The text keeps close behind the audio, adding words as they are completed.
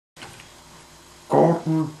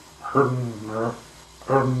Gordon Henry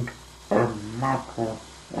and a metal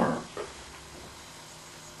work.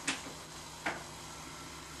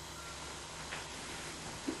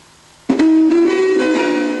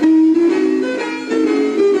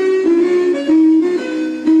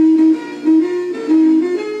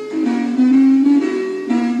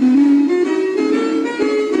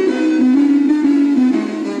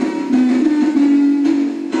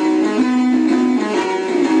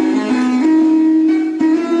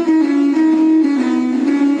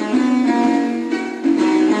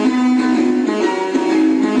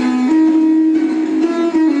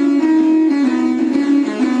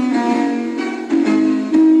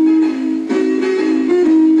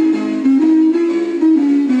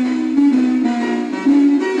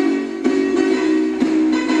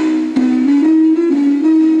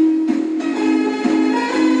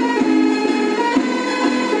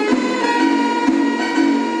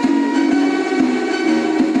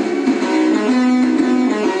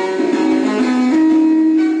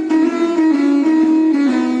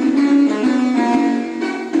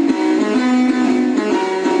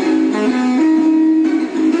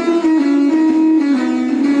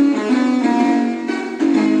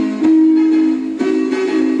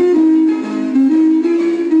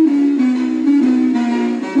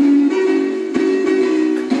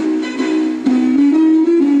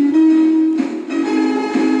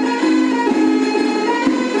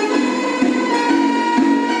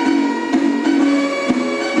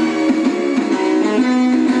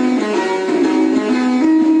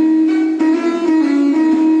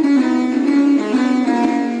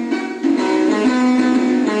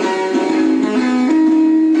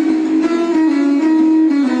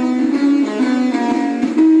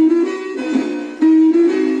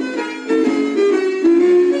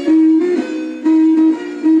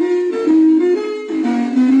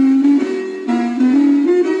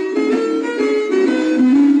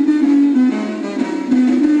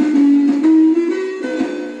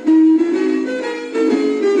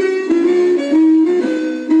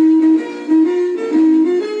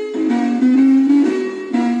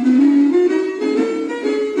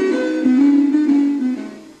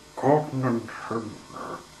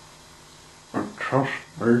 Just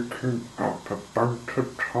making out a bunch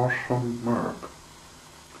of awesome work.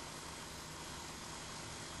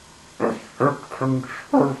 The second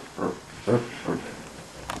surface system.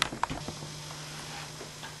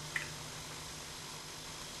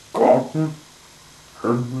 Gordon,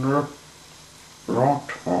 Henry,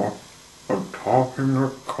 Rothbard, and talking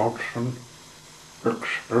with Codson,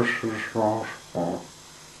 expresses Rothbard.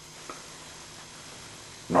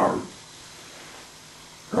 Now,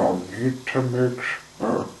 you'll need to make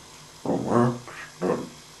sure the work's done.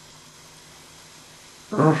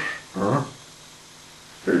 Yes, sir,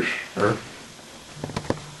 he said.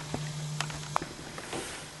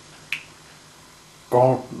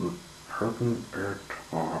 Gordon hadn't a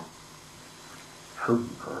talk.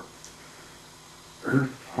 Henry, he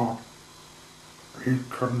thought he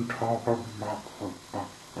couldn't talk a muffled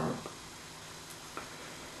backward.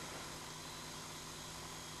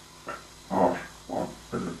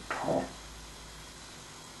 Been taught.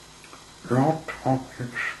 Your talk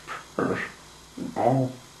express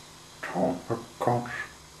no talk of God's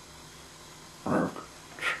work,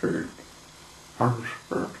 said, and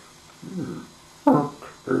said,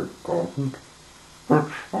 okay, Gordon,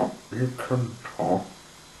 that's what we can talk.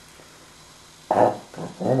 After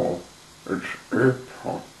all, it's a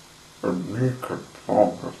talk, and we can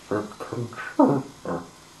talk as a conservator.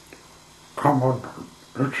 Come on,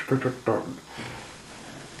 let's get it done.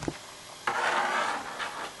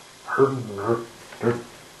 Henry did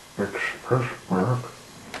express work.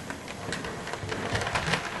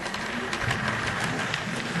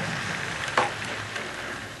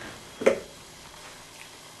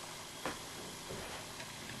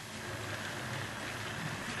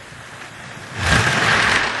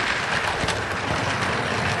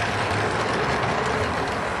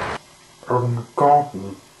 And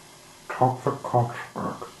Gordon took the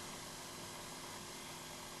coursework.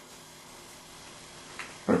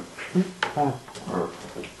 The people were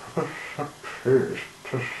surprised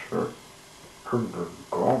to see Henry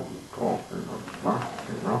Gordon talking and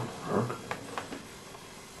laughing after it.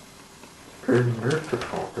 They made to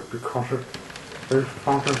talk it because they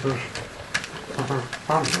thought it was for their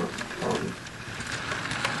family fun.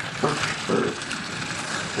 But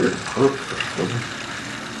they purposed them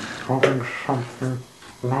talking something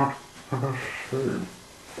not for the same.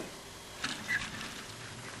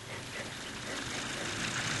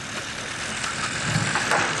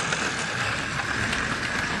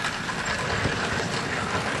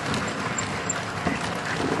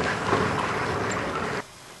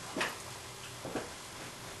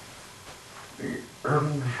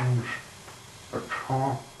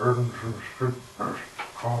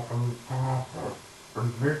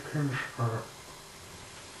 making sure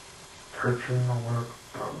getting the work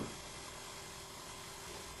done,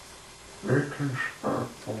 making sure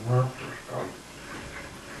the work is done,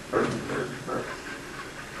 and making it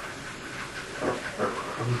a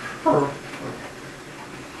control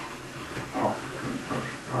often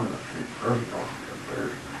personality very often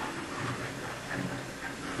is.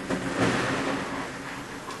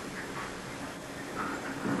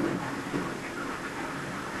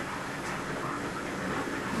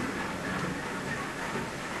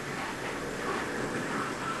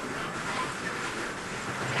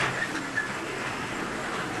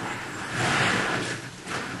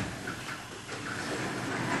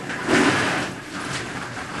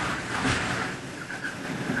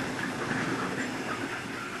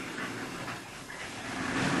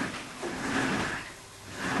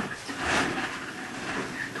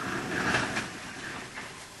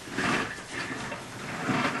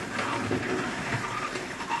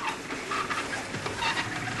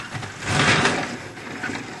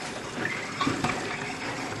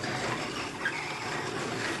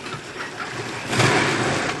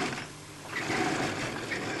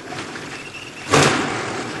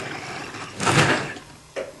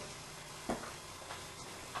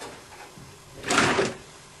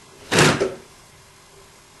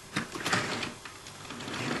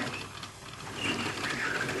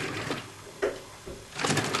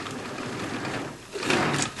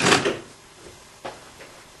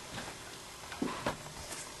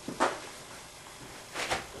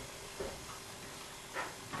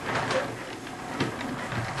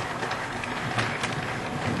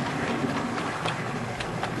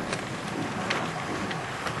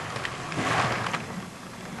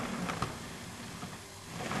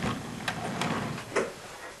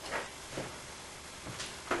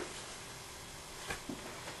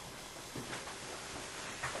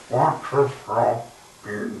 What's the frog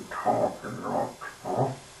been talking lots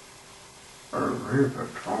of? And either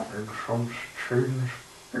talking some change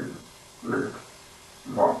in the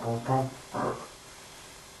model of work.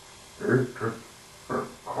 It is the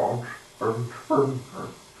cause and further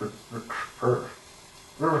to express.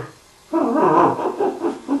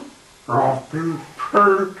 Robin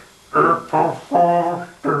Pig is a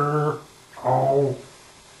foster. Oh,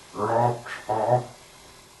 lots of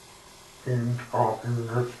in talking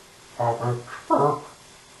this other truck,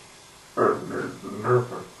 and they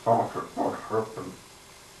never thought it would happen.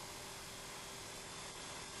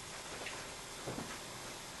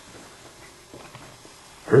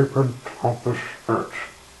 Even Thomas Fitch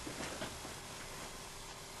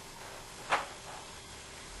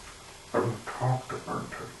and talked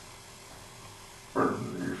about it, and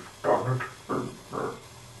he's done it, and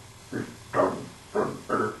he's done an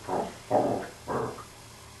April Fool's work.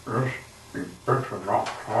 Yes, he better not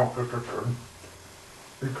talk it again.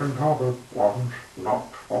 He can have it once,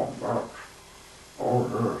 not for much. Oh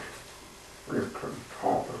yes, he can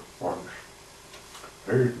talk it once.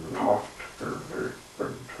 They laughed till they've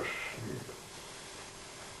been to see.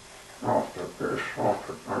 Not that they thought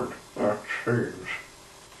about that change.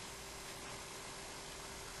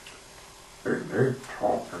 They need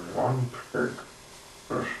talking one pig,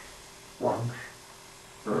 this once,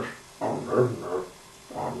 this and then the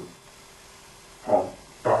one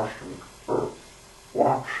doesn't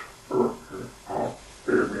watch looking at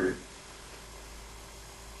baby.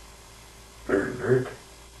 They need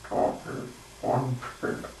talking one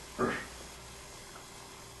pig, this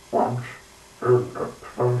once in the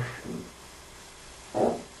person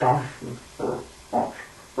who doesn't watch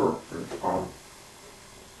looking at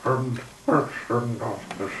and person doesn't